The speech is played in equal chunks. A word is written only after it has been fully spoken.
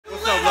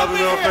up, Lovely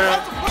Lil Fam?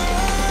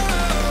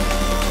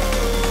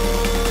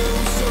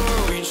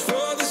 Reach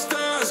for the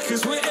stars,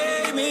 'cause we're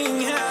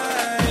aiming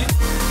high.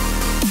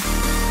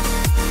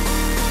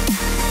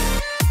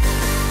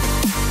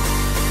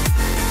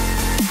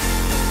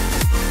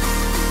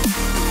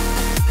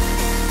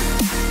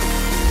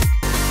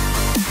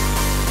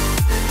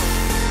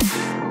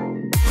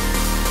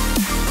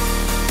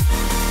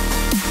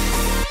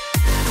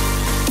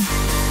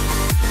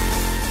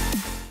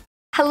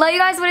 Hello you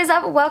guys, what is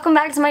up? Welcome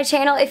back to my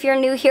channel. If you're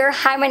new here,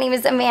 hi, my name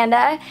is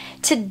Amanda.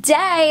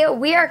 Today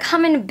we are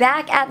coming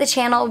back at the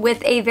channel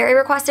with a very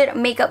requested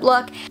makeup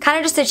look, kind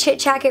of just a chit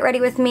chat, get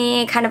ready with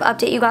me, kind of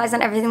update you guys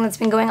on everything that's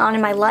been going on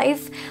in my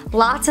life.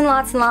 Lots and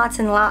lots and lots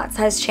and lots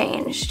has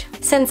changed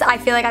since I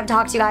feel like I've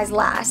talked to you guys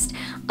last.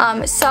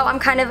 So I'm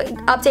kind of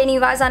updating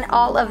you guys on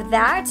all of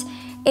that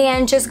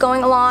and just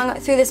going along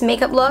through this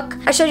makeup look.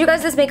 I showed you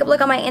guys this makeup look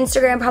on my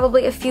Instagram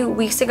probably a few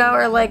weeks ago,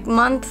 or like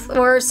month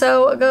or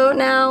so ago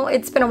now.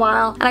 It's been a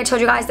while, and I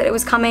told you guys that it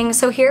was coming,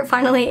 so here it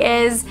finally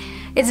is.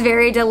 It's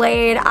very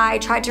delayed. I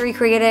tried to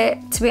recreate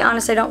it. To be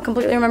honest, I don't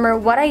completely remember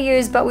what I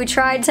used, but we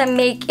tried to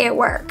make it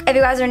work. If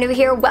you guys are new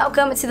here,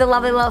 welcome to the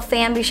Lovely Lil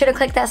Fam. Be sure to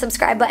click that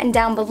subscribe button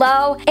down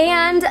below.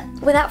 And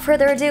without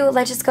further ado,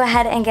 let's just go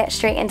ahead and get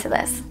straight into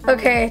this.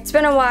 Okay, it's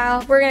been a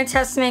while. We're gonna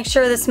test to make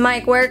sure this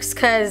mic works,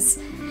 because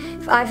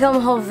if I film a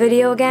whole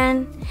video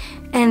again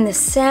and the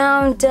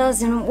sound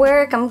doesn't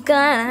work, I'm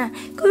gonna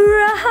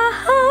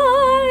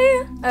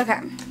cry.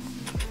 Okay.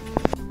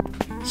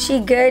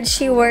 She good,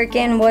 she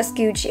working, what's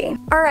Gucci?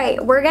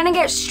 Alright, we're gonna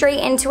get straight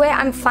into it.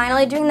 I'm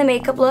finally doing the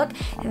makeup look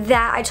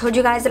that I told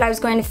you guys that I was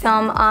going to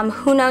film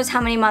who knows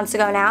how many months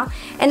ago now.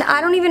 And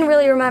I don't even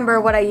really remember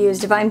what I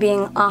used, if I'm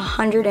being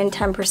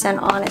 110%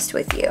 honest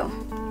with you.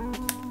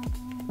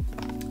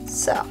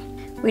 So,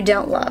 we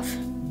don't love.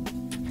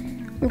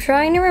 I'm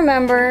trying to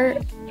remember,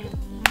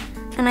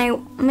 and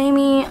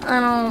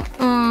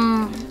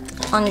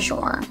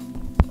unsure.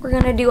 We're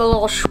gonna do a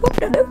little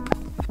swoop-a-doop.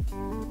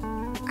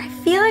 I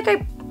feel like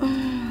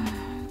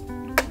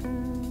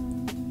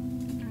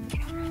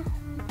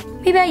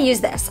maybe I use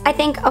this. I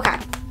think, okay.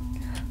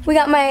 We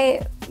got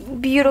my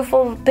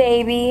beautiful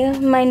baby,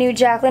 my new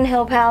Jaclyn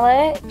Hill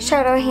palette.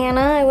 Shout out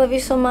Hannah, I love you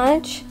so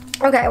much.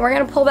 Okay, we're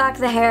gonna pull back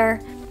the hair.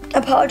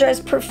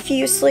 Apologize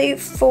profusely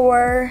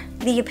for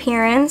the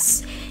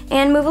appearance,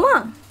 and move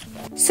along.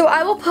 So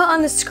I will put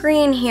on the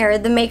screen here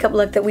the makeup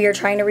look that we are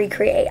trying to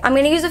recreate. I'm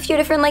gonna use a few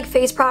different like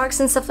face products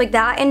and stuff like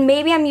that, and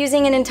maybe I'm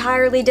using an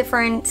entirely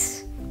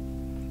different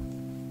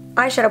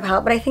eyeshadow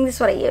palette, but I think this is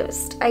what I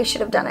used. I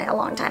should have done it a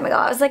long time ago.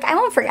 I was like, I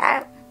won't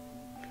forget.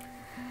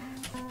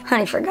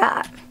 Honey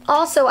forgot.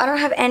 Also, I don't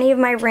have any of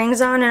my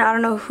rings on, and I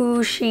don't know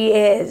who she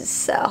is,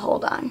 so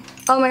hold on.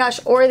 Oh my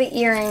gosh, or the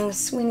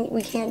earrings.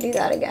 We can't do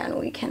that again.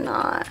 We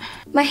cannot.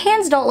 My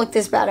hands don't look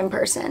this bad in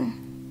person.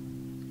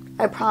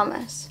 I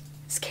promise.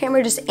 This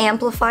camera just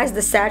amplifies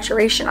the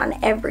saturation on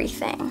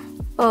everything.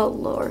 Oh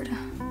Lord.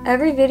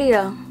 Every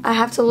video, I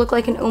have to look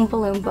like an Oompa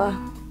Loompa.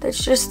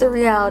 That's just the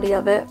reality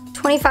of it.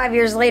 25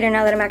 years later,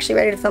 now that I'm actually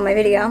ready to film my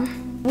video,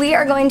 we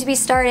are going to be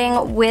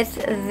starting with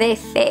the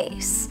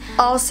face.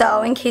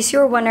 Also, in case you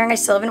were wondering, I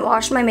still haven't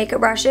washed my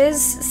makeup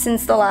brushes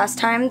since the last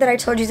time that I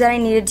told you that I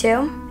needed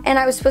to. And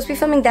I was supposed to be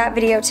filming that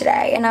video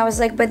today, and I was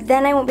like, but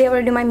then I won't be able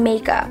to do my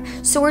makeup.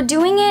 So we're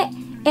doing it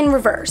in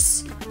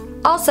reverse.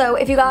 Also,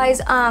 if you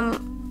guys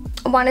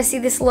want to see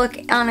this look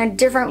on a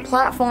different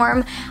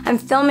platform, I'm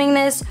filming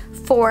this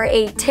for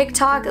a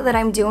TikTok that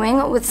I'm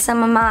doing with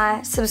some of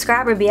my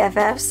subscriber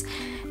BFFs,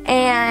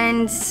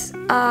 and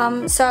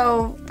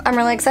so I'm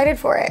really excited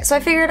for it. So I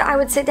figured I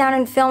would sit down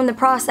and film the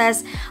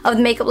process of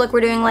the makeup look.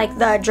 We're doing like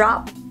the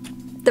drop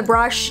the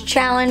brush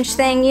challenge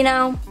thing, you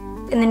know,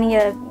 and then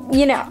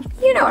you know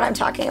what I'm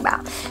talking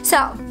about. So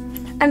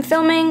I'm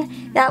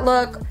filming that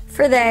look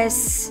for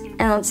this,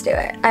 and let's do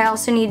it. I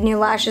also need new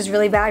lashes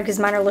really bad because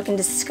mine are looking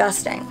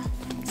disgusting.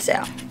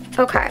 So,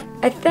 okay,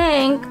 I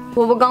think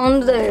what we're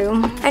gonna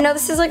do, I know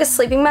this is like a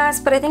sleeping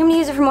mask, but I think I'm gonna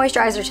use it for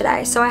moisturizer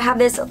today. So I have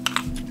this,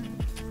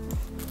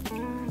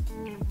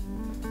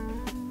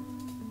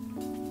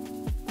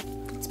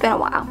 it's been a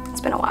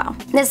while.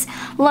 This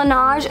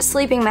Laneige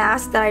sleeping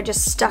mask that I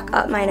just stuck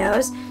up my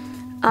nose.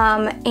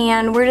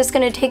 And we're just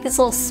gonna take this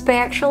little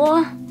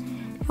spatula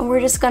and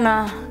we're just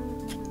gonna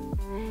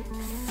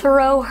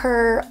throw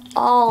her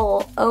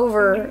all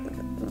over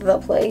the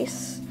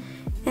place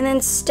and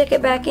then stick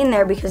it back in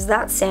there because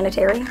that's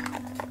sanitary.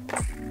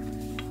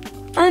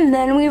 And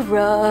then we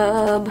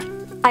rub.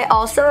 I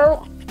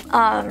also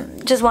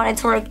just wanted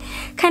to like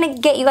kind of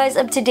get you guys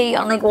up to date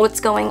on like what's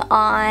going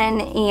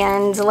on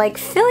and like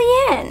fill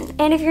you in.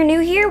 And if you're new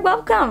here,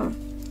 welcome.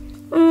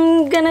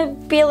 I'm gonna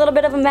be a little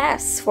bit of a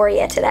mess for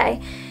you today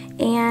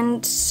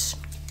and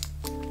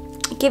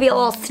give you a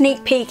little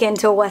sneak peek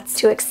into what's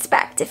to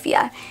expect if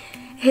you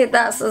hit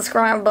that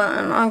subscribe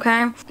button,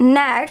 okay?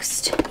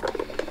 Next,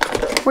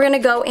 we're gonna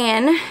go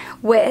in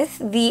with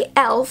the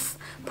e.l.f.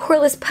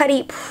 Poreless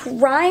Putty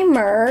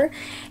Primer,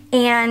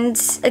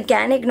 and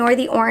again, ignore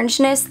the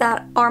orangeness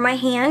that are my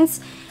hands.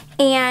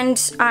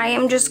 And I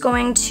am just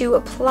going to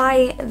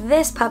apply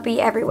this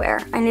puppy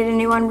everywhere. I need a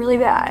new one really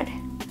bad.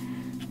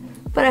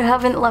 But I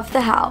haven't left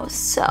the house,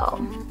 so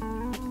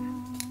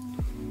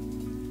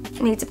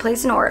I need to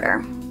place an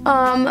order.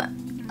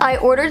 I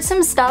ordered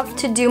some stuff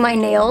to do my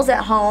nails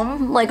at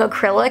home, like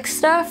acrylic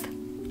stuff.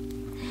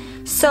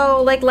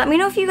 So like, let me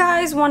know if you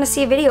guys want to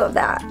see a video of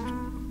that.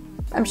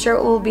 I'm sure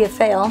it will be a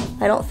fail.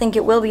 I don't think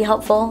it will be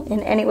helpful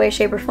in any way,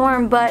 shape, or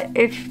form, but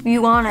if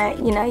you want it,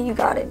 you know, you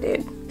got it,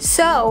 dude.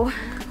 So,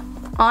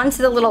 on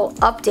to the little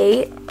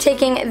update.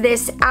 Taking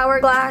this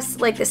Hourglass,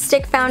 like the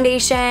stick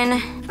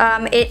foundation.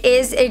 It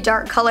is a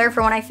dark color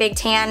for when I fake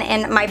tan,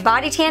 and my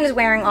body tan is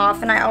wearing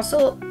off, and I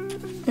also,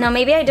 no,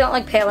 maybe I don't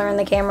look paler in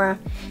the camera.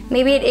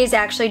 Maybe it is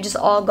actually just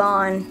all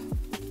gone,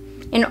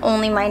 and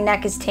only my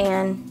neck is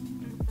tan.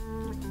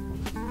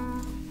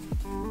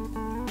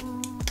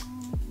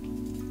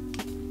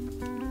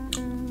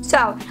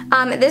 So,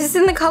 this is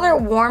in the color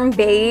Warm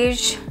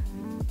Beige,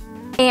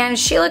 and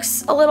she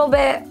looks a little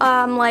bit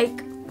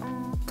like,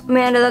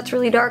 Amanda, that's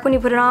really dark when you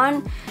put it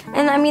on.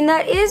 And I mean,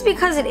 that is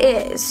because it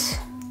is.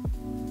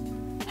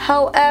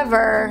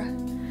 However,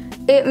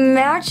 it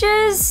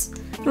matches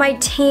my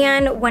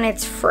tan when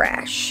it's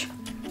fresh.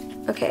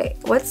 Okay,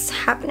 what's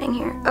happening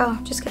here? Oh,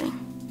 just kidding.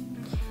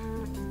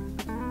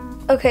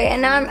 Okay,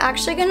 and now I'm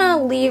actually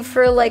gonna leave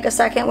for like a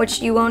second,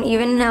 which you won't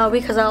even know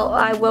because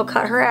I will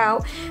cut her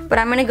out, but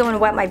I'm gonna go and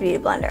wet my beauty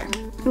blender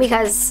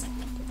because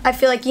I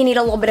feel like you need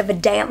a little bit of a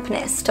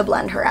dampness to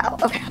blend her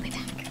out. Okay, I'll be back.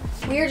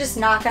 We are just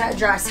not gonna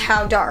address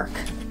how dark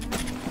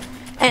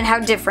and how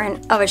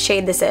different of a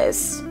shade this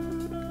is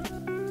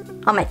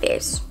on my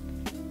face.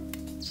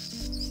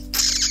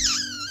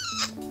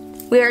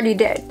 We already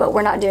did, but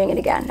we're not doing it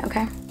again,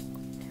 okay?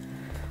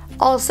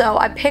 Also,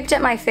 I picked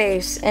at my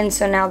face, and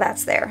so now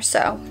that's there,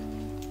 so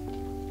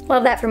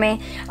love that for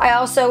me. I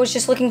also was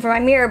just looking for my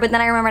mirror, but then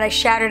I remembered I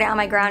shattered it on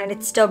my ground, and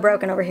it's still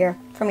broken over here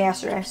from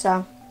yesterday,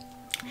 so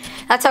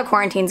that's how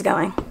quarantine's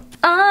going.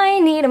 I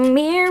need a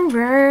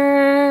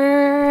mirror.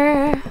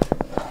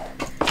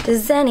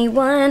 Does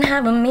anyone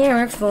have a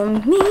mirror for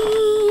me?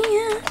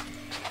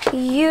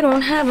 You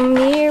don't have a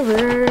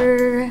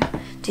mirror.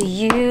 Do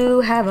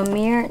you have a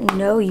mirror?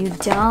 No, you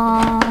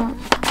don't.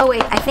 Oh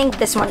wait, I think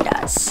this one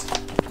does.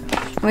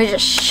 Let me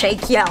just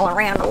shake y'all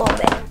around a little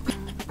bit.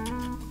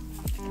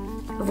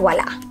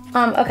 Voila.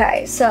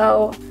 Okay,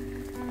 so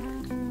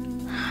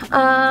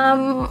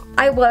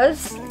I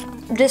was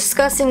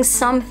discussing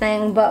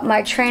something, but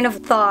my train of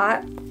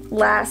thought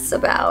lasts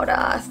about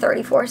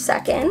 34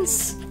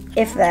 seconds,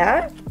 if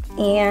that,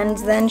 and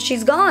then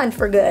she's gone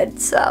for good.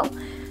 So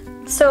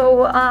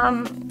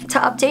to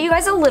update you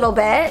guys a little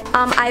bit,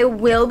 I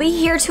will be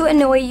here to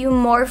annoy you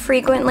more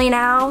frequently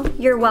now.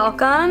 You're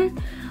welcome.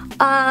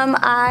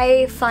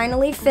 I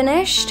finally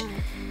finished.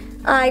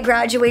 I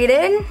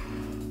graduated.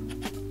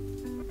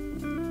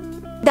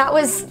 That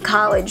was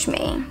college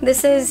me.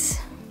 This is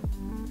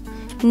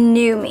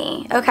new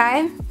me,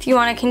 okay? If you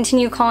want to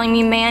continue calling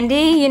me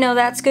Mandy, you know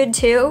that's good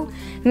too.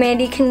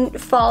 Mandy can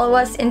follow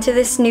us into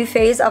this new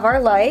phase of our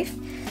life.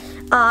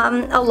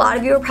 A lot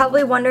of you are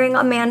probably wondering,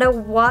 Amanda,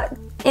 what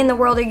in the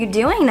world are you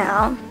doing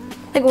now?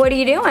 Like, what are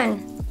you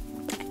doing?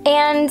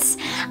 And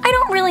I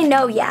don't really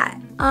know yet.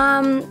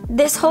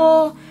 This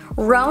whole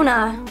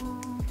Rona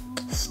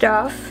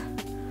stuff,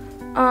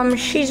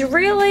 she's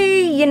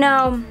really, you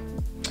know,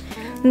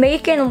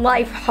 making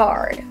life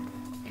hard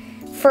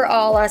for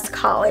all us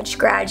college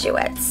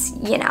graduates,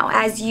 you know,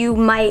 as you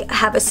might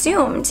have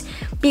assumed,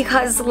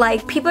 because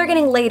like people are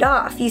getting laid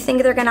off. You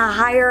think they're gonna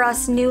hire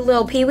us new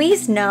little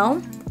peewees?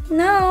 No,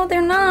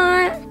 they're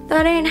not.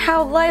 That ain't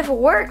how life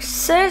works,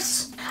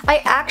 sis.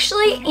 I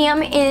actually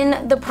am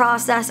in the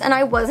process, and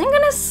I wasn't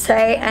gonna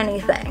say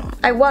anything.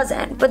 I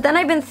wasn't, but then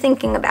I've been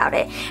thinking about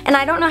it, and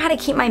I don't know how to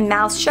keep my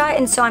mouth shut,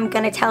 and so I'm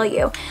gonna tell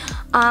you.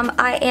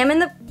 I am in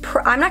the,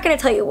 I'm not gonna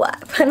tell you what,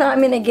 but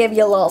I'm gonna give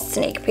you a little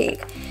sneak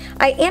peek.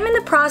 I am in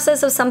the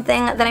process of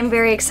something that I'm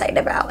very excited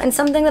about, and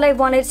something that I've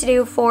wanted to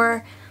do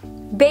for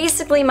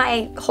basically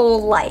my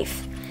whole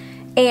life.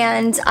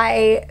 And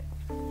I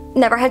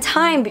never had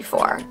time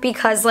before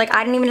because like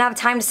I didn't even have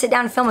time to sit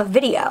down and film a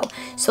video.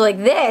 So like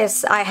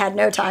this, I had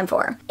no time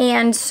for.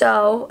 And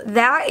so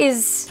that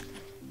is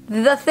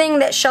the thing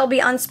that shall be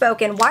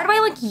unspoken. Why do I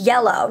look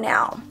yellow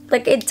now?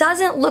 Like it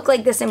doesn't look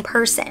like this in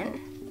person.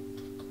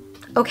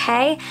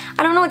 Okay?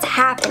 I don't know what's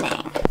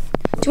happening.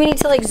 Do we need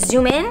to like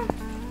zoom in?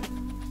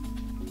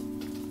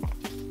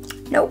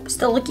 Nope,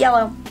 still look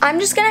yellow. I'm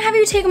just gonna have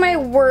you take my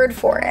word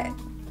for it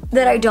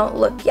that I don't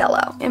look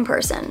yellow in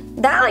person.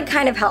 That like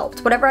kind of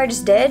helped. Whatever I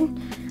just did,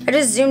 I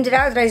just zoomed it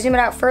out. Did I zoom it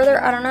out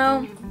further? I don't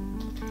know.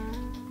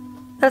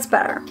 That's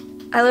better.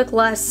 I look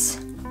less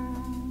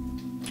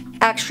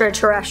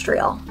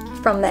extraterrestrial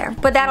from there.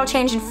 But that'll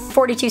change in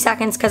 42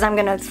 seconds because I'm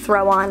gonna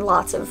throw on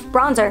lots of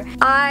bronzer.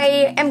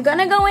 I am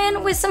gonna go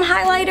in with some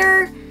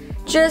highlighter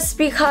just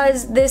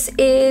because this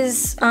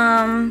is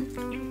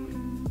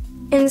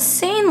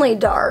insanely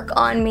dark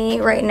on me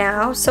right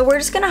now. So we're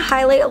just gonna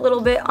highlight a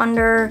little bit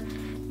under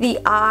the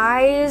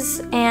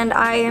eyes, and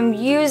I am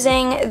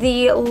using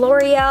the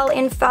L'Oreal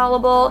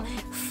Infallible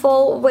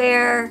Full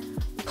Wear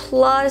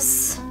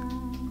Plus.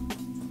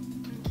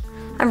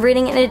 I'm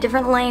reading it in a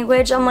different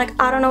language. I'm like,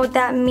 I don't know what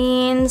that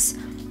means.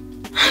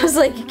 I was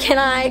like, did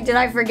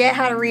I forget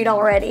how to read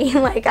already?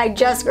 Like, I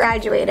just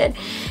graduated.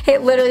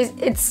 It literally,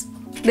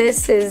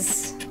 this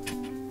is,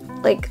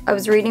 like, I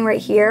was reading right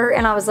here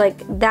and I was like,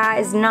 that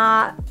is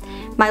not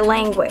my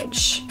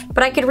language.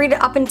 But I could read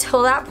it up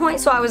until that point,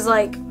 so I was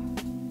like,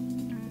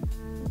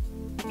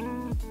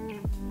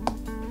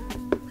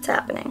 what's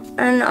happening?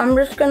 And I'm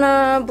just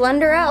gonna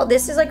blend her out.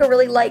 This is like a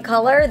really light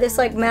color. This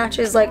like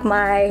matches like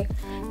my,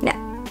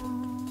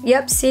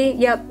 yep, see,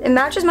 yep. It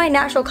matches my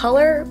natural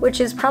color,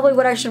 which is probably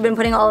what I should have been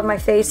putting all over my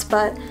face,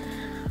 but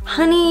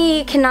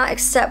honey cannot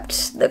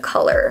accept the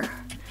color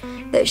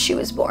that she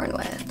was born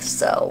with.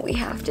 So we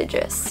have to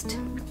just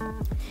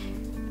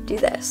do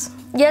this.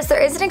 Yes, there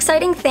is an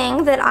exciting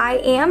thing that I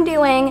am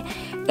doing,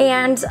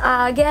 and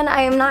again,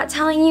 I am not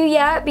telling you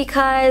yet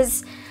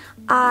because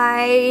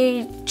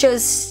I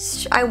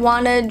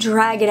want to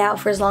drag it out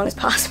for as long as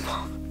possible.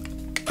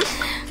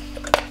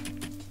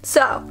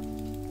 So,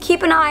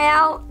 keep an eye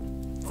out.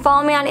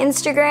 Follow me on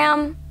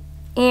Instagram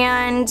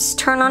and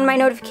turn on my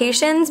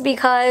notifications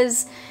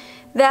because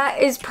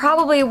that is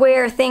probably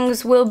where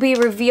things will be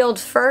revealed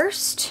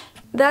first.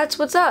 That's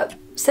what's up,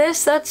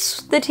 sis.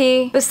 That's the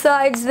tea.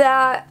 Besides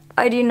that,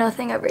 I do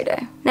nothing every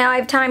day. Now I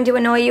have time to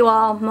annoy you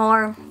all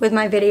more with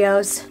my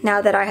videos now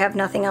that I have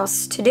nothing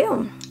else to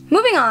do.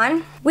 Moving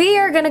on, we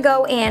are gonna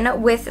go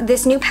in with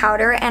this new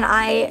powder and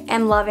I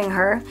am loving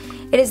her.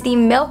 It is the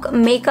Milk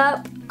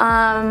Makeup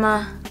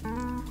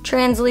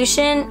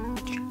Translucent.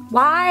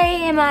 Why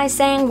am I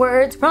saying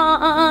words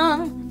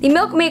wrong? The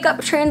Milk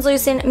Makeup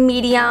Translucent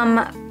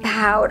Medium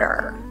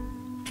Powder.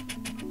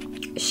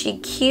 She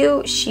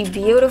cute, she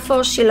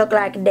beautiful, she look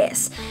like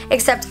this.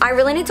 Except I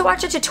really need to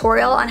watch a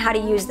tutorial on how to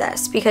use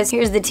this because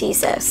here's the tea,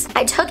 sis.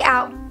 I took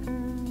out,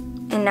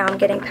 and now I'm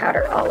getting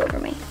powder all over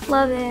me.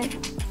 Love it.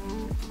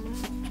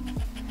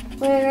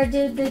 Where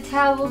did the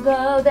towel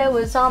go that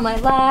was on my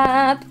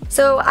lap?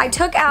 So I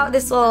took out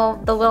this the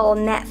little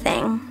net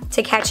thing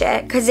to catch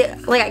it because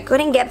I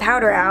couldn't get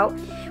powder out,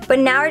 but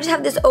now I just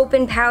have this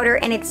open powder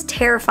and it's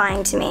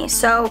terrifying to me.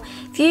 So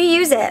if you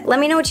use it, let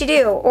me know what you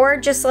do, or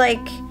just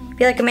like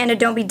be like, Amanda,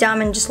 don't be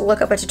dumb and just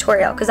look up a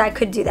tutorial, because I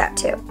could do that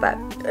too. But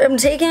I'm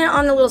taking it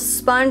on the little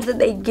sponge that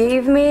they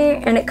gave me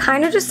and it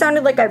kind of just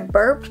sounded like I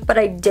burped, but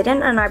I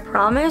didn't, and I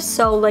promise,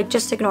 so like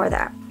just ignore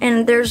that.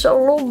 And there's a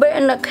little bit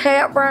in the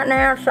cap right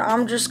now, so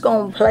I'm just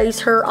gonna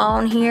place her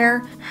on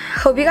here.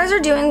 Hope you guys are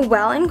doing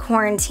well in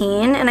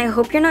quarantine, and I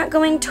hope you're not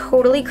going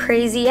totally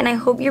crazy, and I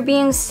hope you're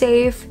being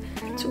safe.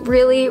 It's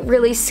really,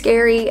 really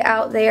scary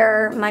out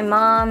there. My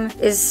mom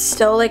is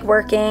still like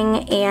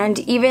working, and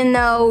even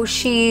though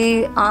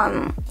she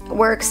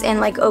works in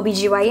like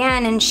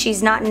OBGYN and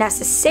she's not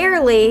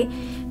necessarily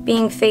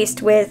being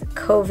faced with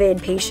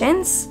COVID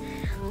patients,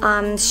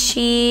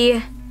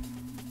 she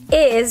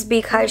is,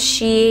 because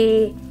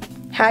she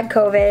had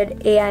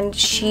COVID and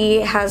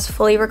she has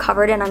fully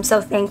recovered, and I'm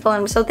so thankful.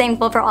 I'm so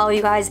thankful for all of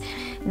you guys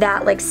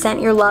that like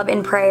sent your love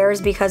and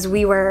prayers because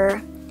we were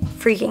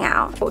freaking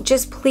out.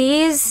 Just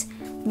please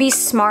be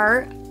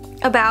smart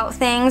about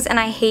things, and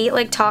I hate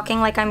like talking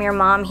like I'm your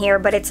mom here,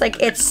 but it's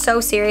like, it's so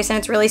serious and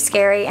it's really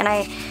scary, and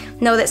I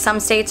know that some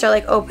states are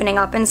like opening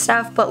up and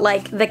stuff, but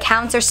like the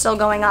counts are still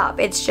going up.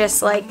 It's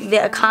just like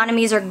the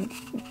economies are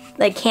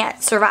like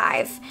can't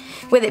survive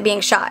with it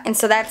being shut, and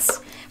so that's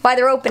why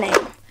they're opening.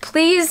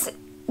 Please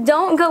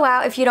don't go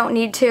out if you don't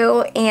need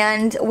to,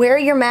 and wear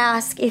your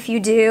mask if you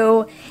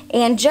do,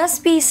 and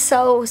just be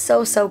so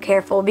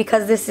careful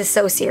because this is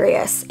so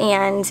serious,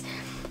 and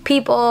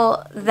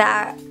people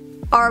that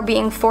are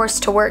being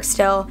forced to work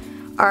still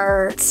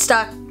are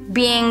stuck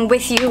being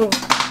with you.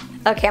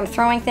 Okay, I'm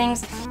throwing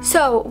things.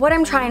 So what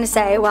I'm trying to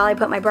say while I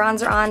put my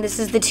bronzer on, this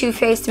is the Too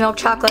Faced Milk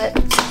Chocolate.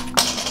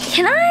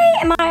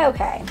 Am I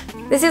okay?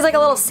 This is like a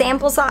little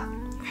sample size.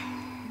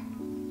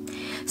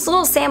 It's a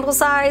little sample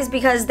size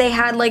because they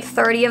had like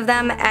 30 of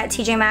them at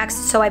TJ Maxx,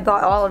 so I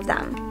bought all of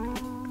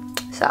them.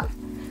 So,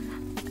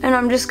 and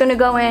I'm just gonna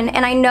go in,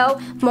 and I know,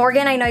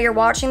 Morgan, I know you're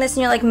watching this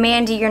and you're like,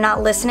 Mandy, you're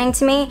not listening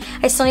to me.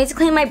 I still need to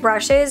clean my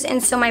brushes,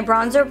 and so my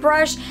bronzer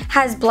brush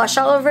has blush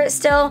all over it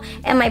still,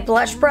 and my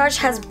blush brush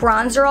has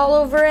bronzer all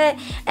over it,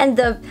 and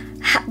the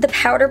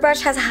powder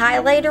brush has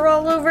highlighter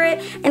all over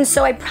it, and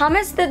so I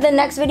promise that the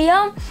next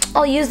video,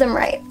 I'll use them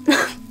right.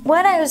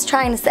 What I was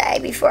trying to say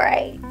before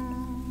I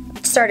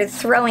started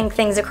throwing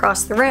things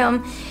across the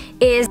room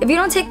is, if you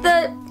don't take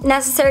the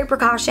necessary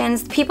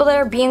precautions, the people that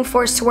are being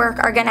forced to work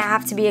are gonna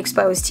have to be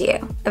exposed to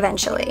you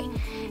eventually.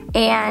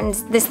 And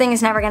this thing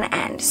is never gonna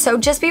end. So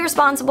just be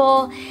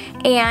responsible,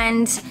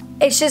 and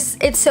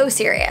it's so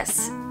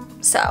serious.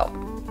 So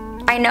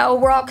I know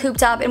we're all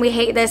cooped up and we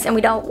hate this and we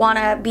don't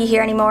wanna be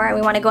here anymore and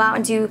we wanna go out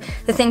and do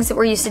the things that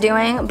we're used to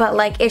doing, but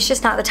like, it's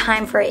just not the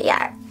time for it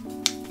yet.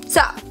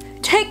 So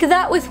take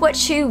that with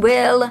what you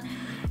will.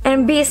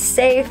 and be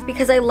safe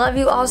because I love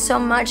you all so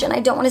much and I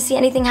don't want to see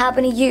anything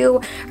happen to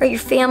you or your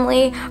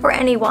family or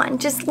anyone.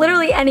 Just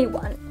literally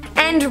anyone.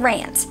 End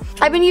rant.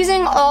 I've been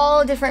using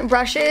all different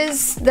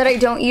brushes that I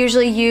don't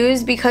usually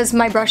use because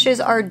my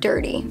brushes are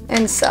dirty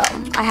and so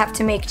I have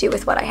to make do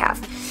with what I have.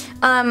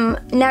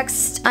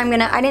 Next,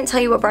 I didn't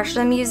tell you what brushes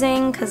I'm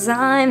using because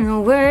I'm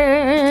the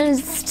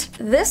worst.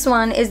 This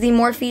one is the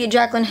Morphe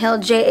Jaclyn Hill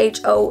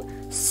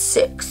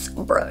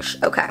JH06 brush,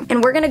 okay.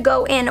 And we're gonna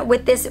go in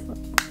with this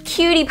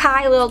cutie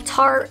pie little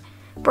tarte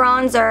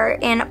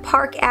bronzer in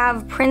Park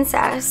Ave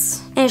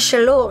Princess. And she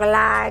look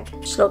like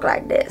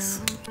this.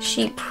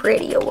 She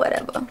pretty or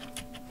whatever.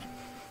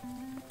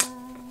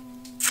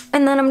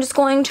 And then I'm just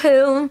going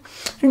to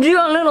do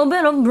a little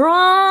bit of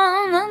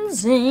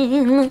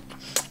bronzing.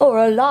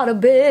 Or a lot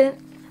of it.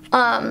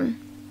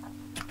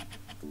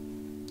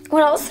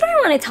 What else do I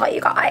want to tell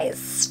you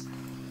guys?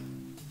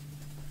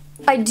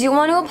 I do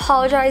want to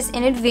apologize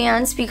in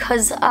advance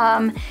because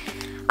I'm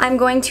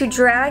going to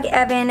drag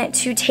Evan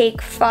to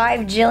take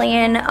 5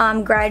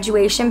 jillion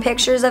graduation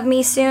pictures of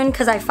me soon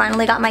because I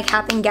finally got my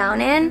cap and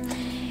gown in.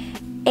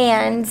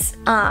 And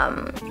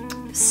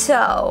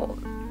so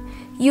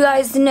you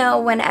guys know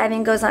when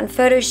Evan goes on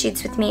photo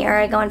shoots with me or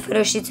I go on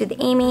photo shoots with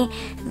Amy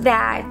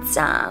that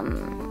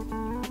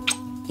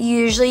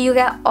usually you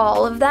get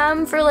all of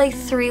them for like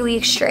 3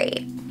 weeks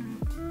straight.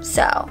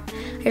 So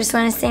I just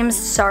want to say I'm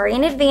sorry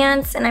in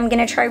advance and I'm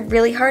going to try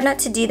really hard not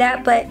to do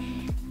that, but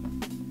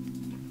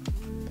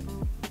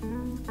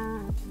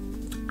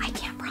I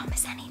can't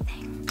promise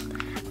anything.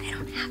 I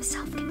don't have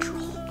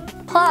self-control.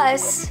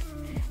 Plus,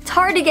 it's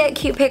hard to get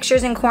cute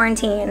pictures in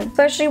quarantine,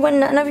 especially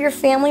when none of your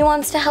family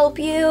wants to help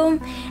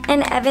you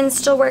and Evan's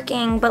still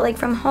working, but like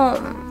from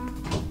home.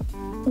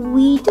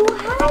 We do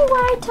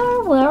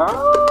highlighter, where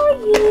are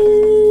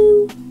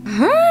you?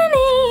 Honey.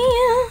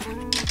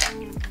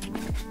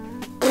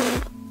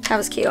 That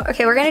was cute.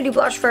 Okay, we're gonna do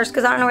blush first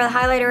because I don't know where the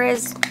highlighter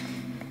is.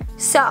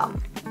 So,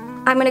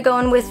 I'm gonna go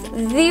in with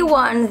the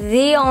one,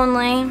 the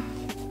only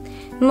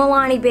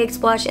Milani Bakes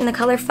blush in the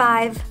color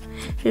 5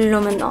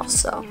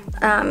 Luminoso.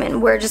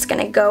 And we're just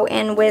gonna go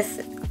in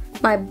with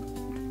my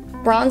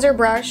bronzer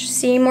brush.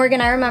 See, Morgan,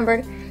 I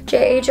remembered.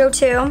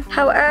 JH02.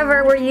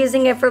 However, we're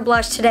using it for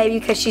blush today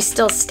because she's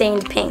still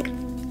stained pink.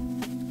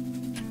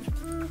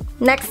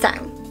 Next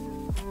time.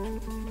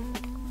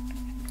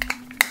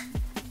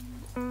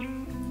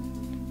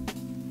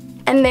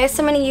 And this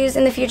I'm going to use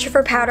in the future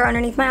for powder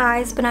underneath my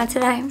eyes, but not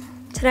today.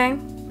 Today,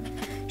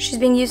 she's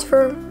being used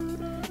for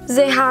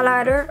the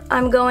highlighter.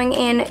 I'm going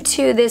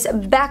into this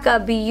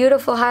Becca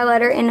beautiful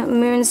highlighter in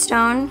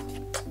Moonstone.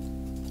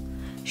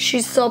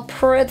 She's so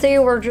pretty,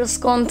 we're just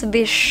going to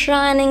be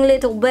shining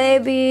little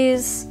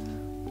babies.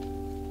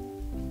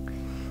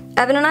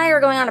 Evan and I are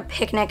going on a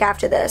picnic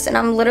after this, and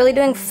I'm literally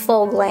doing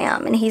full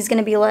glam, and he's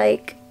gonna be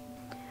like,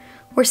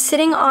 we're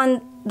sitting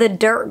on the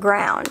dirt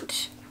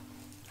ground.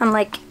 I'm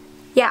like,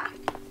 yeah.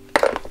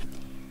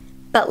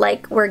 But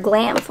like, we're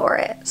glam for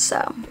it,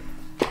 so.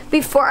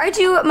 Before I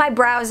do my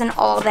brows and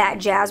all that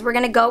jazz, we're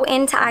gonna go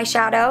into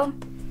eyeshadow.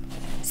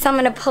 So I'm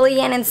gonna pull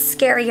you in and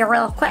scare you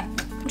real quick.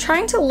 I'm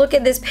trying to look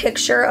at this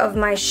picture of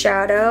my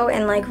shadow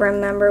and like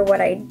remember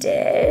what I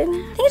did. I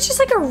think it's just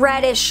like a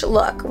reddish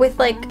look with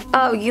like,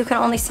 oh, you can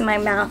only see my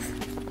mouth.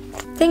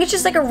 I think it's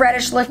just like a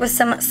reddish look with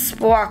some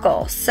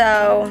sparkle.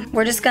 So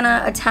we're just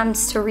gonna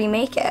attempt to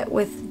remake it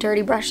with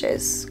dirty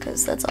brushes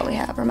because that's all we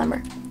have,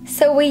 remember?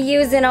 So we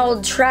use an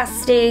old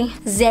trusty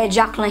the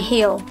Jaclyn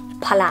Hill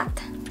palette.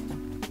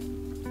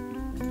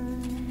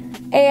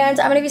 And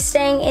I'm gonna be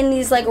staying in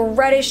these like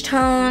reddish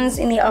tones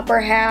in the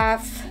upper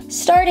half.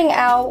 Starting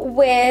out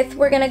with,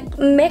 we're gonna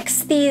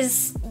mix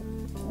these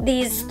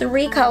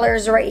 3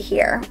 colors right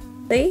here.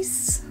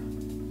 These?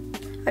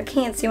 I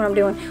can't see what I'm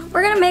doing.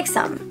 We're gonna mix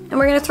them and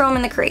we're gonna throw them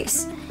in the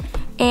crease.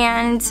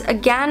 And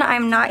again,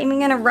 I'm not even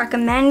gonna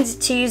recommend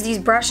to use these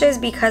brushes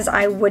because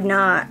I would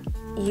not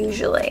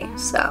usually,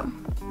 so.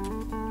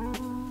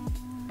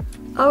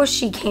 Oh,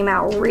 she came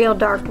out real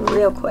dark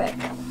real quick.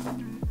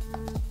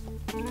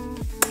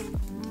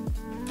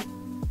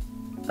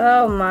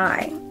 Oh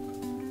my.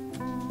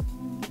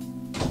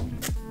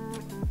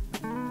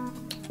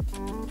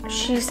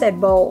 She said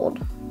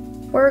bold.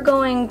 We're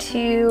going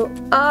to,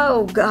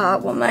 oh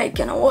God, we're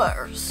making it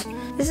worse.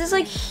 This is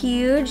like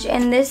huge,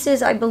 and this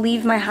is, I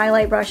believe, my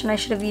highlight brush, and I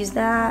should have used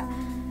that.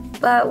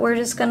 But we're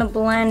just gonna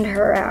blend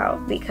her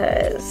out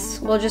because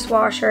we'll just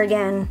wash her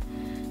again,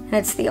 and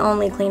it's the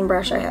only clean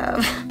brush I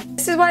have.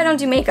 This is why I don't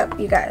do makeup,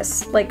 you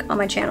guys, like on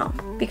my channel,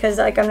 because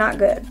like I'm not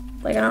good.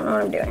 Like I don't know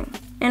what I'm doing.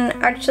 And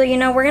actually, you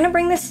know, we're gonna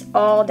bring this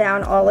all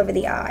down all over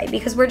the eye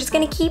because we're just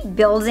gonna keep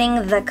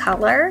building the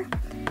color.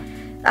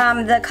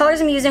 The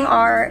colors I'm using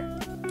are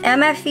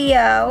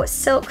MFEO,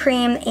 Silk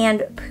Cream,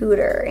 and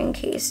Pooter, in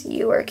case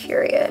you are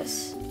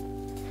curious.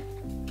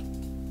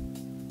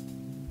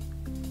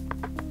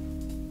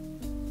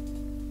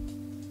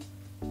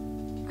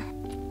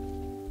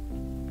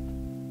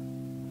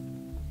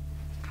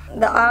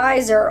 The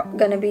eyes are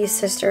gonna be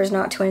sisters,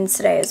 not twins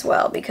today as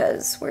well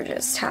because we're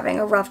just having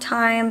a rough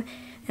time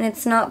and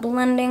it's not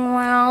blending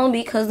well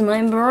because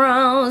my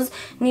brows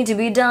need to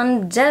be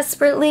done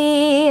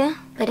desperately,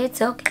 but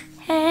it's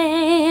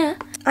okay.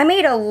 I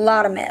made a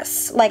lot of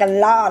mess, like a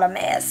lot of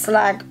mess,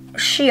 like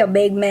she a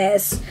big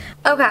mess.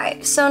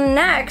 Okay, so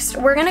next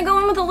we're gonna go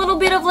in with a little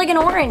bit of like an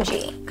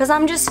orangey, because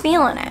I'm just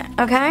feeling it,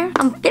 okay?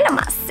 I'm feeling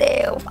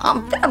myself,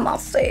 I'm feeling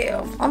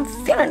myself, I'm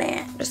feeling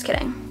it. Just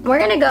kidding. We're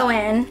gonna go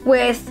in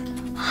with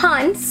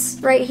Hunts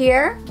right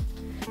here,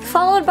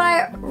 followed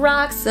by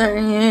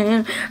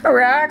Roxanne.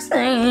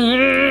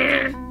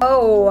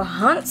 Oh,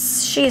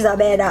 Hunts, she's a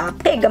bit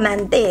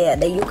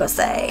pigmented, you could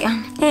say.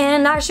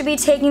 And I should be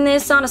taking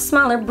this on a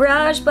smaller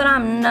brush, but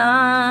I'm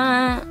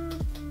not.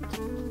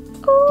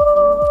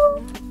 Ooh.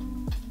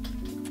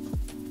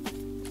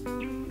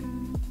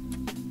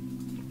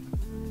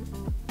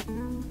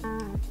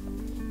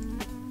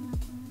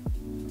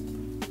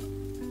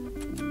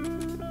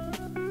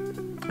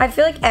 I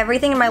feel like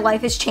everything in my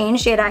life has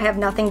changed, yet I have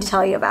nothing to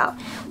tell you about.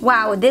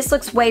 Wow, this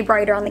looks way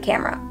brighter on the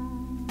camera.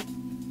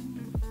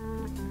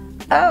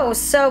 Oh,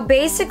 so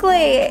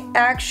basically,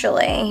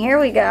 actually,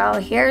 here we go.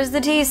 Here's the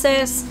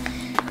thesis.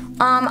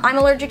 I'm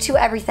allergic to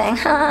everything.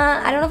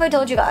 I don't know if I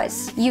told you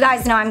guys. You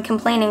guys know I'm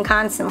complaining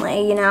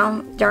constantly, you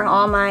know, during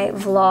all my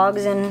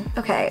vlogs and...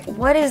 Okay,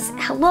 what is...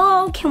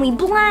 Hello? Can we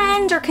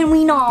blend or can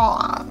we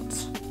not?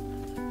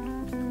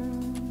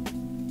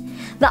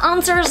 The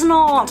answer is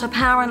not,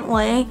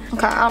 apparently.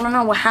 Okay, I don't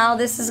know how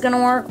this is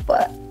gonna work,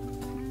 but...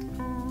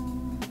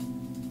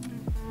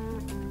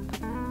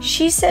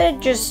 She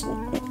said just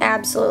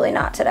absolutely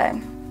not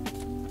today.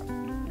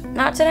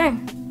 Not today.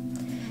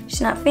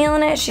 She's not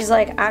feeling it. She's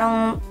like, I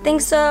don't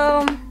think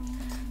so.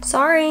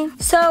 Sorry.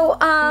 So,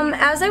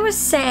 as I was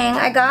saying,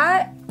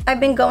 I've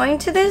been going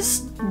to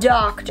this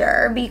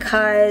doctor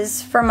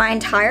because for my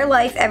entire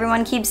life,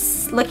 everyone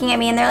keeps looking at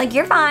me and they're like,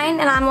 you're fine.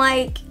 And I'm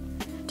like,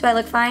 do I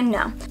look fine?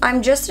 No.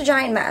 I'm just a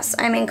giant mess.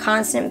 I'm in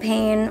constant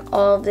pain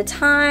all the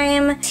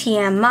time.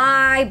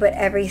 TMI, but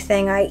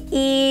everything I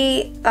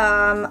eat,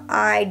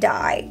 I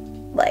die.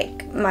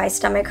 Like, my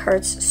stomach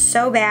hurts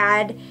so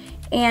bad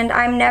and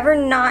I'm never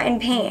not in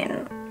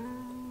pain.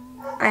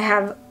 I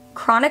have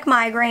chronic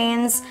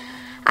migraines.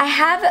 I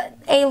have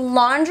a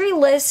laundry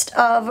list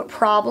of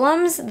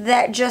problems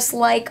that just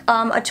like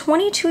a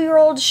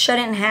 22-year-old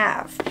shouldn't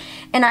have.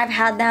 And I've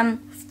had them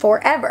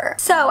forever.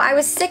 So I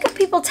was sick of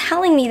people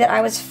telling me that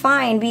I was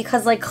fine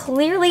because like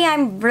clearly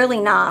I'm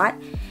really not.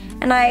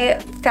 And I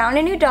found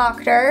a new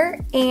doctor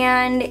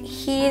and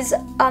he's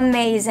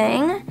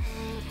amazing.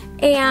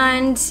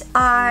 And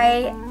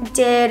I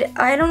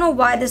don't know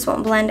why this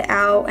won't blend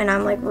out and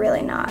I'm like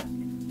really not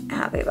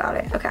happy about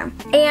it. Okay.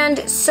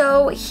 And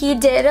so he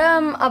did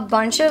a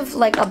bunch of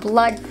like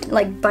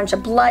bunch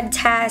of blood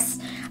tests,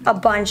 a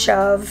lot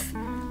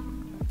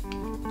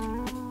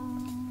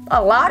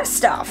of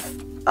stuff.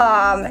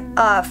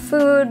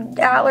 Food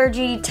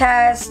allergy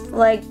test,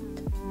 like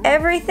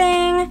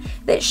everything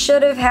that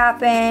should have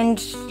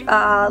happened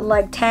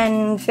like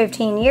 10,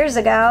 15 years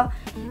ago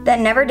that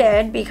never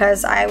did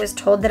because I was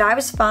told that I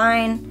was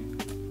fine.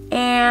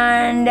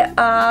 And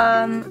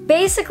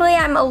basically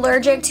I'm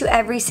allergic to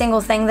every single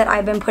thing that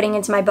I've been putting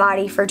into my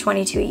body for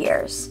 22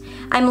 years.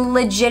 I'm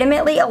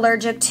legitimately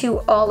allergic to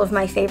all of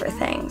my favorite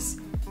things.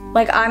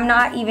 Like, I'm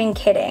not even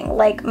kidding.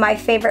 Like, my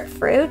favorite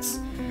fruits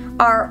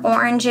are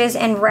oranges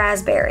and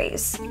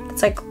raspberries.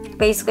 It's like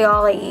basically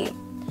all I eat.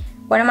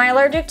 What am I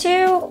allergic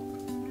to?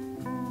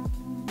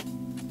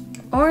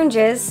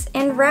 Oranges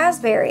and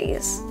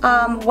raspberries.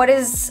 What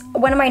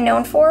am I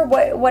known for?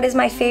 What is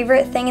my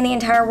favorite thing in the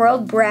entire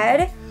world?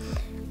 Bread.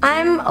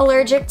 I'm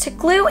allergic to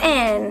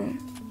gluten.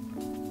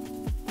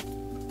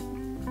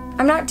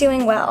 I'm not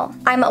doing well.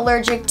 I'm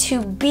allergic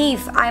to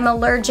beef. I'm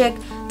allergic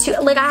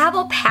to, like, I have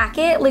a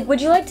packet. Like, would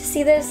you like to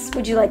see this?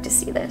 Would you like to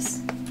see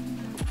this?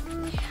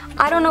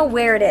 I don't know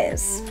where it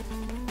is.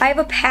 I have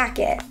a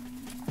packet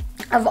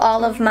of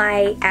all of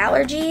my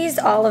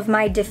allergies, all of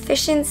my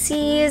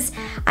deficiencies.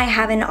 I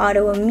have an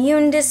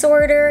autoimmune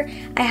disorder.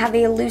 I have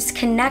a loose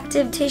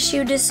connective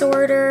tissue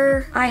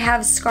disorder. I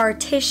have scar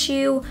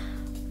tissue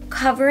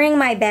covering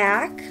my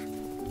back.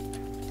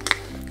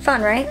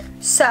 Fun, right?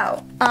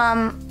 So,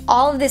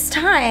 all of this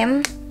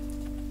time,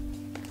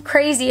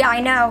 crazy, I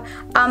know,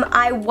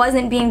 I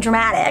wasn't being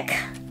dramatic.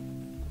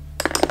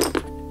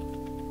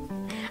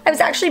 I was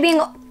actually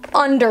being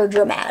under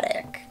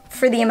dramatic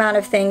for the amount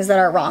of things that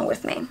are wrong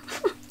with me.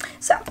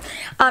 So,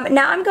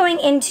 now I'm going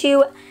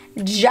into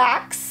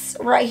Jax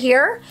right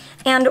here,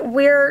 and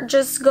we're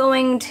just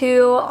going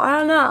to, I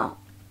don't know,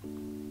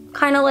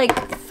 kind of like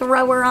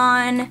throw her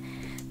on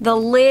the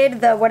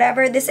lid, the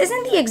whatever. This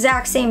isn't the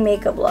exact same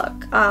makeup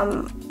look.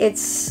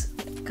 It's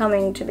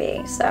coming to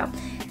be. So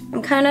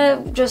I'm kind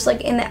of just like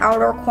in the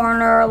outer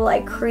corner,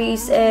 like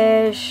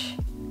crease-ish.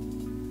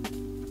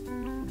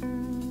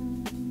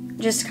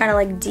 Just kind of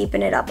like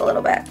deepen it up a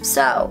little bit.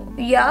 So,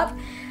 yup.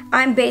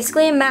 I'm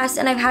basically a mess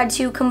and I've had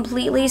to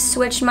completely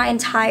switch my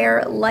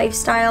entire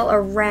lifestyle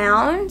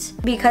around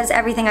because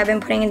everything I've been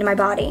putting into my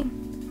body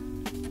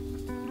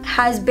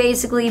has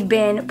basically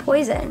been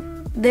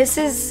poison. This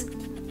is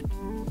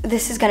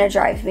gonna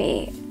drive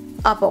me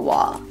up a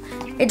wall.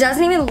 It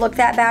doesn't even look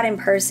that bad in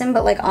person,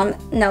 but like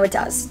no it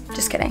does.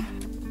 Just kidding.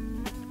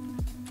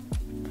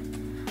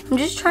 I'm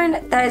just trying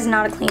to, that is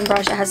not a clean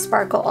brush. It has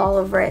sparkle all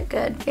over it.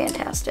 Good,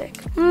 fantastic.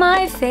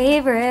 My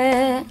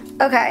favorite.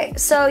 Okay,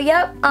 so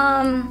yep,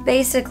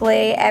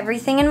 basically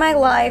everything in my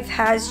life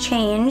has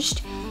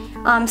changed.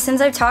 Since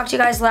I've talked to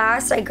you guys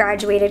last, I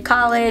graduated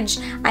college.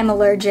 I'm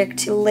allergic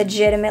to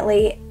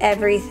legitimately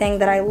everything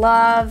that I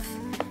love.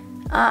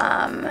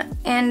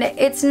 And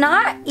it's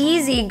not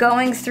easy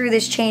going through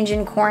this change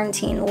in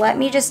quarantine, let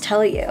me just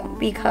tell you,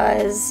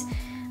 because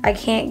I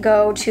can't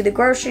go to the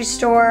grocery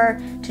store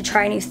to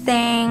try new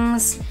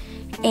things,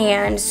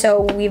 and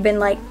so we've been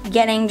like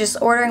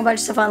just ordering a bunch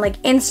of stuff on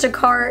like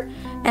Instacart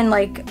and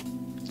like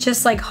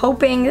just like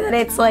hoping that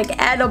it's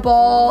like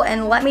edible,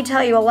 and let me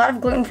tell you, a lot of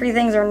gluten-free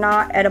things are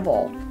not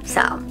edible,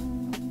 so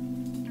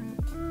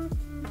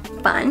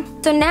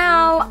fun. So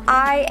now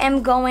I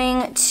am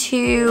going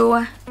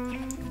to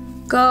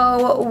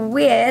go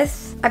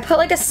with, I put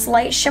like a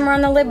slight shimmer on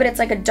the lid, but it's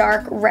like a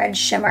dark red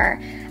shimmer.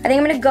 I think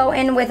I'm gonna go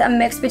in with a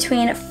mix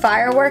between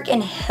Firework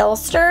and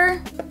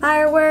Hilster.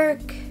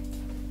 Firework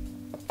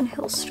and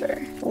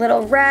Hilster. A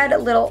little red, a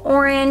little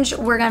orange.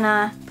 We're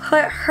gonna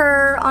put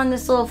her on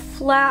this little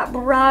flat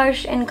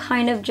brush and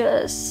kind of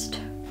just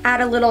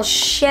add a little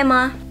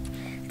shimmer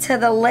to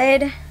the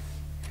lid.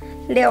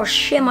 Little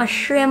shimmer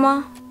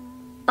shimmer.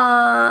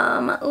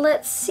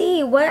 Let's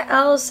see, what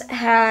else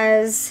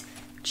has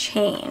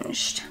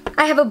changed?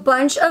 I have a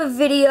bunch of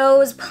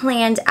videos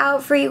planned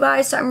out for you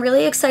guys, so I'm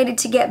really excited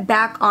to get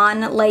back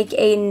on like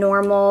a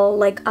normal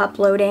like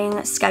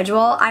uploading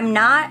schedule. I'm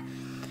not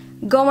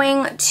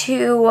going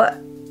to,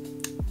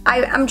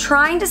 I'm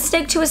trying to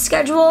stick to a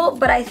schedule,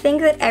 but I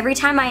think that every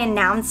time I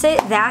announce it,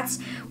 that's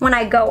when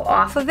I go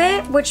off of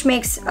it, which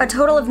makes a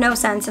total of no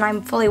sense, and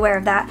I'm fully aware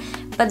of that,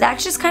 but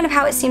that's just kind of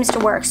how it seems to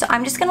work. So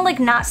I'm just gonna like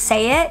not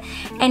say it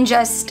and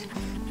just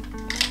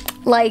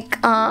like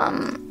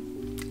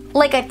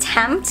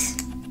attempt.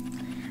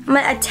 I'm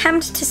gonna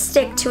attempt to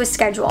stick to a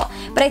schedule,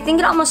 but I think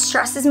it almost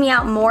stresses me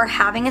out more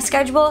having a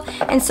schedule,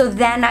 and so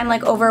then I'm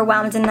like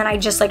overwhelmed and then I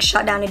just like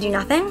shut down and do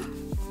nothing.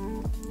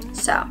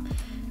 So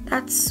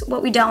that's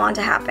what we don't want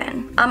to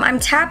happen. I'm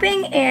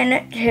tapping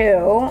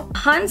into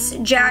Hunts,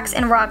 Jax,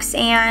 and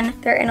Roxanne.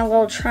 They're in a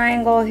little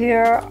triangle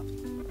here,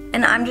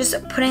 and I'm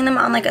just putting them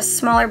on like a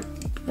smaller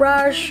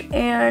brush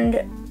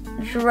and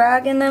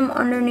dragging them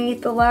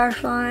underneath the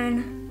lash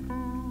line.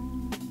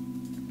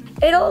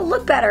 It'll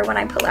look better when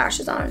I put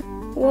lashes on.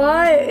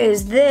 What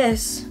is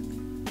this?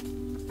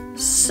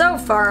 So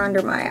far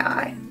under my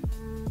eye.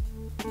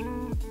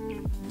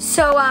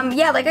 So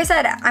yeah, like I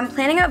said, I'm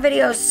planning out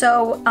videos,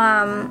 so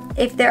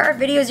if there are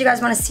videos you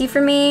guys want to see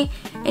from me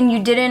and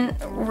you didn't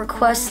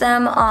request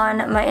them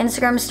on my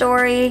Instagram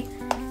story,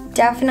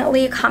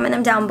 definitely comment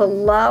them down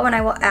below and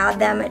I will add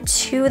them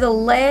to the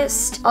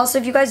list. Also,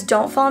 if you guys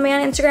don't follow me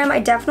on Instagram, I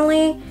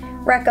definitely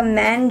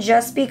recommend,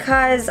 just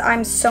because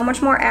I'm so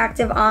much more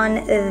active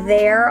on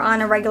there on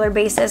a regular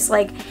basis,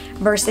 like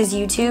versus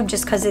YouTube,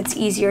 just because it's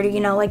easier to, you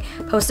know, like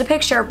post a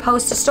picture,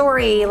 post a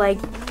story, like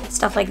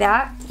stuff like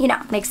that, you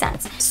know, makes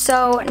sense.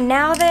 So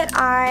now that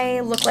I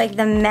look like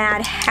the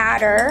Mad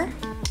Hatter,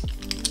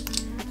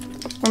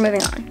 we're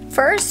moving on.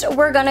 First,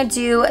 we're gonna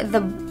do the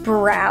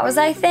brows,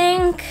 I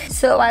think,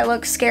 so I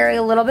look scary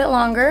a little bit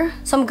longer.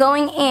 So I'm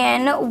going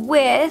in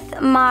with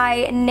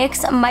my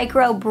NYX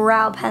Micro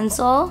Brow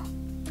Pencil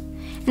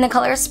in the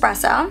color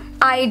Espresso.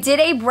 I did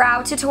a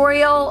brow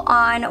tutorial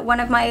on one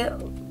of my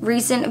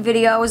recent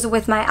videos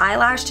with my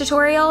eyelash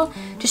tutorial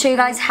to show you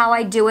guys how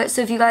I do it,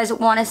 so if you guys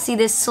want to see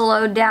this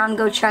slowed down,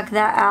 go check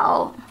that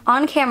out.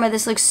 On camera,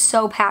 this looks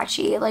so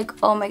patchy, like,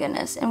 oh my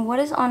goodness. And what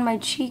is on my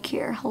cheek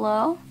here?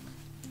 Hello?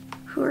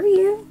 Who are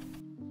you?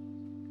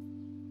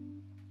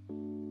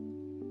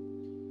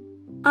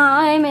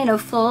 I'm in a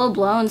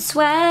full-blown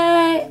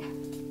sweat.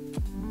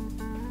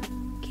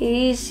 In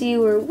case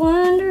you were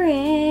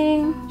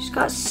wondering. Just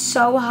got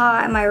so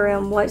hot in my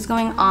room. What is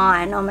going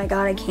on? Oh my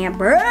god, I can't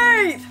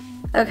breathe.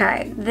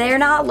 Okay, they're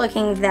not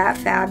looking that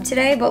fab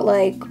today, but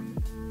like...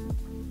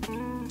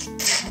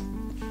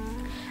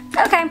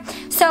 Okay,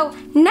 so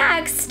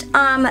next,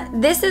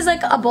 this is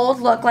like a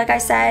bold look, like I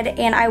said,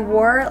 and I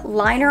wore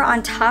liner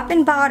on top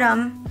and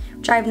bottom,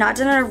 which I have not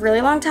done in a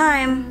really long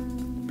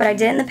time, but I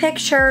did it in the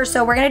picture,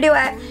 so we're gonna do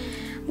it.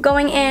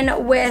 Going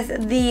in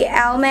with the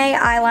Almay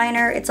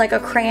eyeliner. It's like a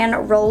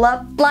crayon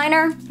roll-up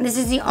liner. This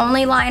is the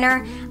only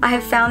liner I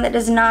have found that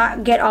does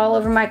not get all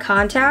over my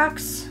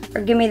contacts or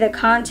give me the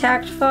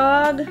contact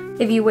fog.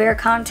 If you wear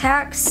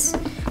contacts,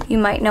 you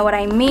might know what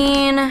I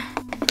mean.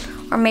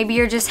 Or maybe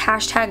you're just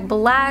hashtag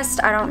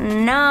blessed, I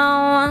don't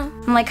know.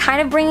 I'm like kind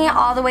of bringing it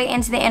all the way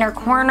into the inner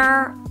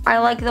corner. I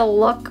like the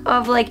look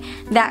of like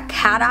that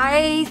cat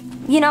eye,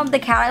 you know, the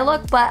cat eye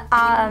look, but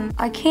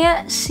I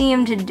can't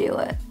seem to do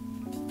it.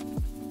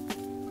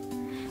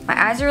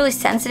 My eyes are really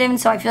sensitive,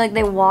 and so I feel like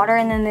they water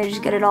and then they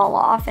just get it all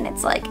off, and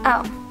it's like,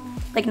 oh,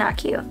 like not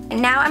cute.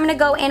 And now I'm gonna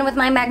go in with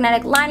my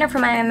magnetic liner for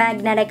my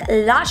magnetic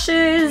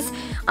lashes.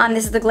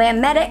 This is the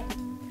Glam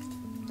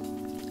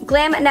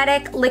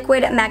Glamnetic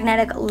Liquid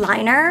Magnetic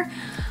Liner.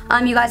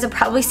 You guys have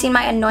probably seen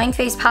my annoying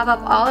face pop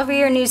up all over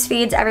your news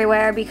feeds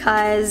everywhere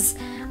because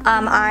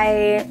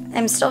I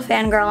am still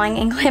fangirling,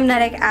 and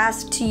Glamnetic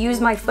asked to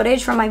use my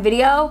footage from my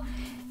video,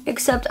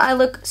 except I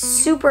look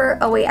super,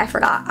 oh wait, I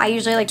forgot. I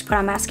usually like to put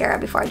on mascara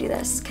before I do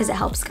this because it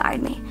helps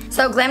guide me.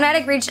 So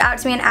Glamnetic reached out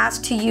to me and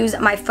asked to use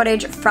my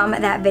footage from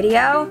that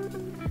video.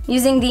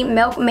 Using the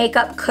Milk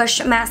Makeup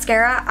Kush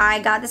Mascara.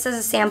 I got this as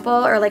a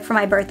sample, or like for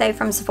my birthday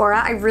from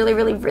Sephora. I really,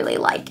 really, really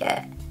like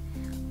it.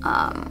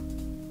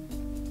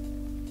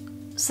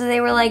 So they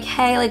were like,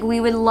 hey, like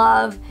we would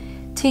love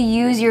to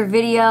use your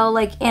video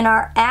like in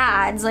our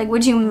ads. Like,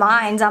 would you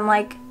mind? I'm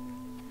like,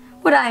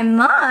 would I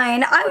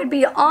mind? I would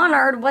be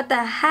honored. What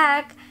the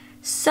heck?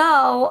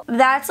 So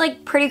that's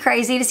like pretty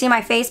crazy to see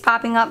my face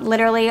popping up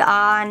literally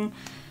on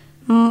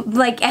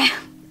like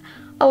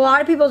a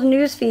lot of people's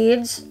news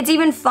feeds. It's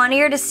even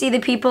funnier to see the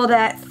people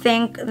that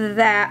think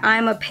that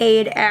I'm a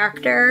paid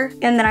actor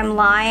and that I'm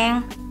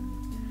lying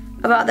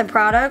about the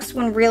products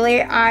when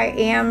really I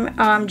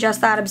am just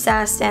that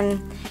obsessed,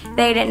 and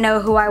they didn't know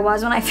who I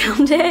was when I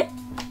filmed it.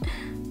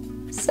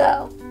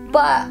 So,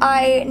 but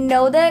I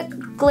know that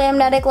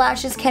Glamnetic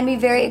lashes can be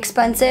very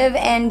expensive,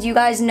 and you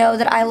guys know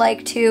that I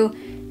like to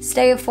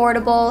stay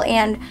affordable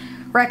and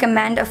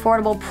recommend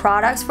affordable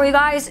products for you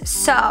guys.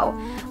 So,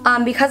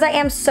 because I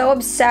am so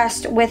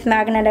obsessed with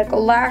magnetic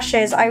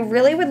lashes, I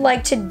really would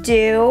like to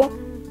do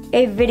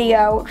a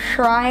video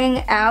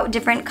trying out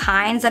different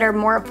kinds that are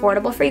more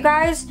affordable for you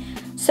guys.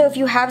 So if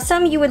you have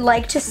some you would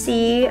like to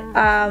see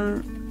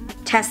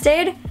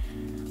tested,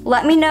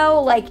 let me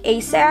know like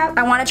ASAP.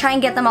 I want to try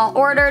and get them all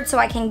ordered so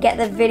I can get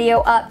the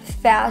video up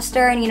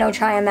faster and, you know,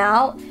 try them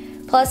out.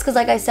 Plus, because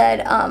like I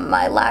said,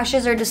 my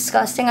lashes are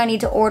disgusting. I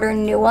need to order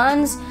new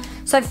ones.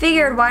 So I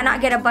figured why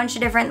not get a bunch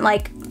of different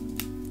like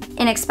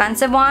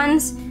inexpensive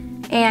ones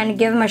and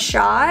give them a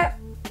shot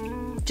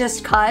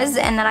just cause,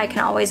 and then I can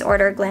always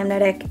order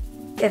Glamnetic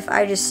if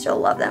I just still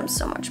love them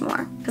so much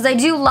more. Because I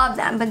do love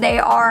them, but they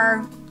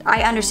are,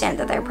 I understand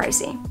that they're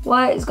pricey.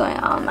 What is going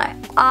on in my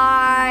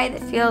eye? It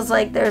feels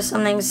like there's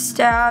something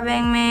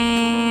stabbing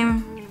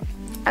me.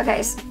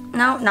 Okay,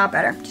 no, not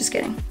better, just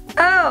kidding.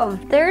 Oh,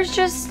 there's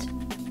just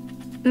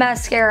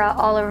mascara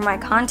all over my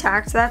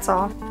contacts, that's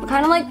all. I'm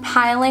kind of like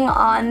piling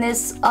on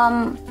this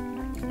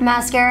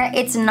mascara.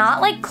 It's not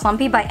like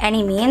clumpy by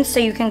any means, so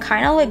you can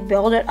kind of like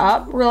build it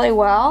up really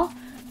well.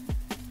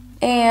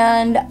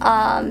 And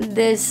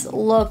this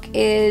look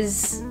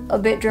is a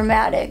bit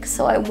dramatic,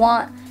 so I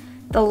want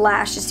the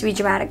lashes to be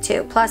dramatic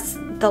too. Plus,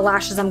 the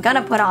lashes I'm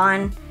gonna put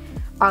on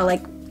are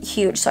like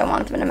huge, so I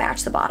want them to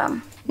match the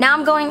bottom. Now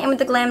I'm going in with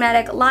the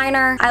Glamnetic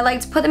liner. I like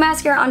to put the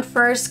mascara on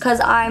first because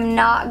I'm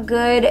not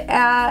good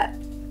at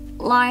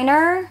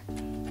liner,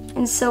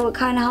 and so it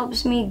kind of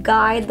helps me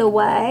guide the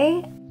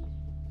way.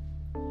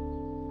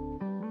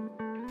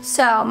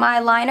 So my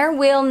liner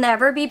will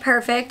never be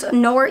perfect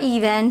nor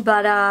even,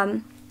 but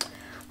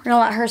we're gonna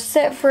let her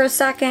sit for a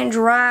second,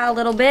 dry a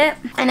little bit,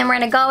 and then we're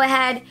gonna go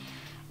ahead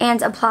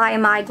and apply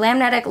my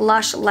Glamnetic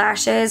Lush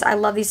Lashes. I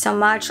love these so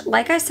much.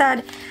 Like I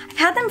said, I've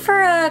had them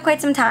for quite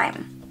some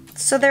time,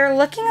 so they're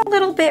looking a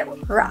little bit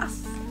rough.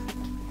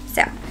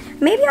 So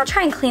maybe I'll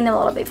try and clean them a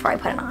little bit before I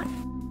put it on.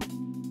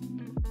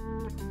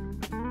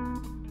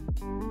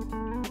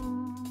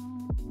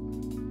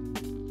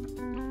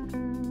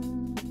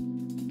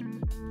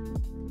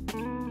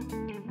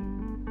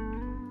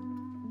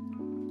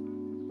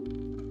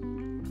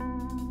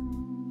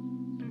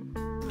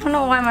 I don't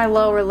know why my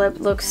lower lip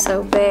looks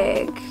so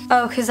big.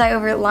 Oh, because I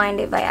overlined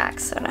it by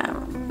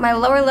accident. My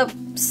lower lip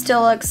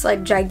still looks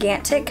like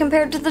gigantic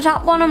compared to the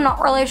top one. I'm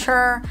not really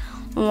sure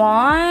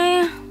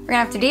why. We're gonna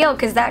have to deal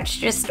because that's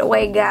just the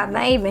way God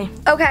made me.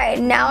 Okay,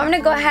 now I'm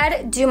gonna go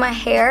ahead, do my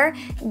hair,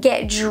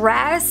 get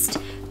dressed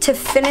to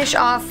finish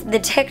off the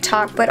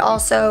TikTok, but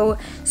also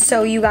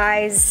so you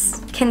guys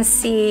can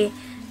see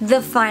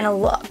the final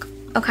look,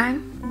 okay?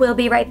 We'll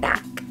be right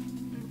back.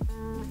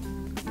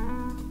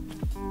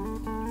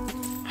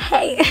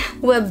 Hey,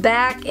 we're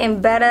back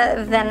and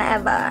better than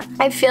ever.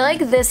 I feel like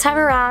this time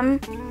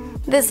around,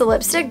 this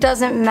lipstick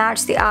doesn't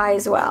match the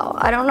eyes well.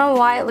 I don't know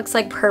why it looks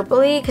like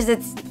purpley, because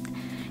it's,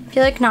 I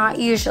feel like not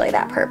usually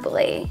that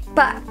purpley.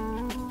 But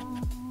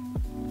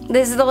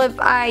this is the lip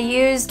I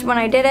used when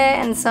I did it,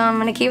 and so I'm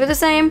gonna keep it the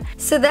same.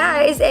 So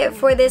that is it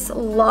for this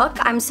look.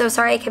 I'm so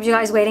sorry I kept you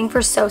guys waiting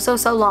for so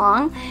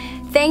long.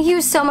 Thank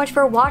you so much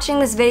for watching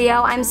this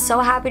video. I'm so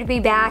happy to be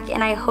back,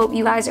 and I hope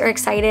you guys are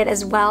excited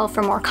as well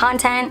for more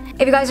content.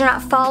 If you guys are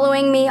not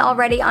following me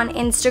already on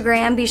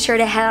Instagram, be sure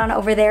to head on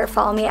over there,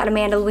 follow me at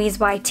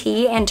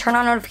AMANDALOUISE and turn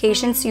on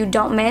notifications so you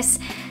don't miss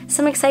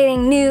some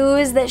exciting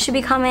news that should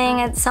be coming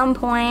at some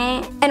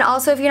point. And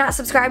also, if you're not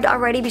subscribed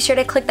already, be sure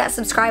to click that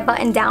subscribe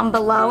button down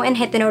below and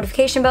hit the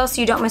notification bell so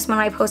you don't miss when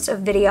I post a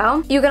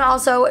video. You can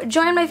also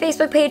join my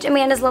Facebook page,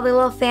 Amanda's Lovely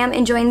Lil Fam,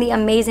 and join the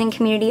amazing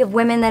community of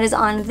women that is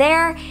on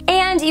there.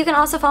 And you can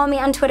also follow me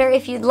on Twitter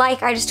if you'd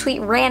like. I just tweet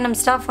random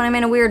stuff when I'm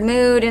in a weird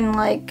mood and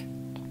like,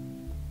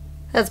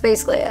 That's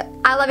basically it.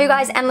 I love you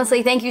guys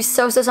endlessly. Thank you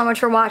so much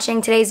for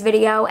watching today's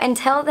video.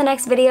 Until the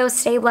next video,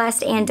 stay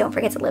blessed and don't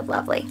forget to live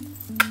lovely.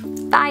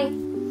 Bye.